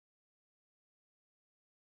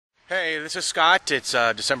Hey, this is Scott. It's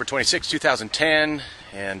December 26, 2010,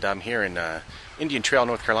 and I'm here in Indian Trail,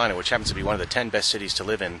 North Carolina, which happens to be one of the 10 best cities to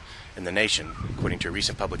live in the nation, according to a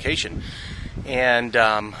recent publication. And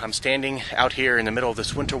I'm standing out here in the middle of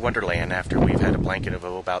this winter wonderland after we've had a blanket of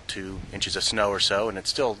about 2 inches of snow or so, and it's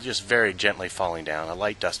still just very gently falling down, a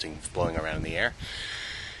light dusting blowing around in the air.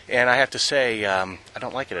 And I have to say, I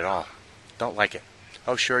don't like it at all. Don't like it.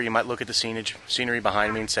 Oh, sure, you might look at the scenery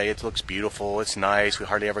behind me and say it looks beautiful, it's nice, we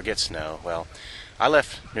hardly ever get snow. Well, I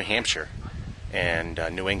left New Hampshire and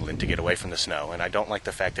New England to get away from the snow, and I don't like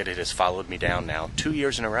the fact that it has followed me down now 2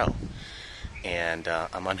 years in a row, and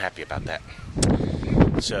I'm unhappy about that.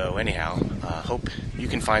 So anyhow, hope you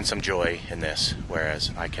can find some joy in this, whereas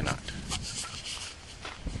I cannot.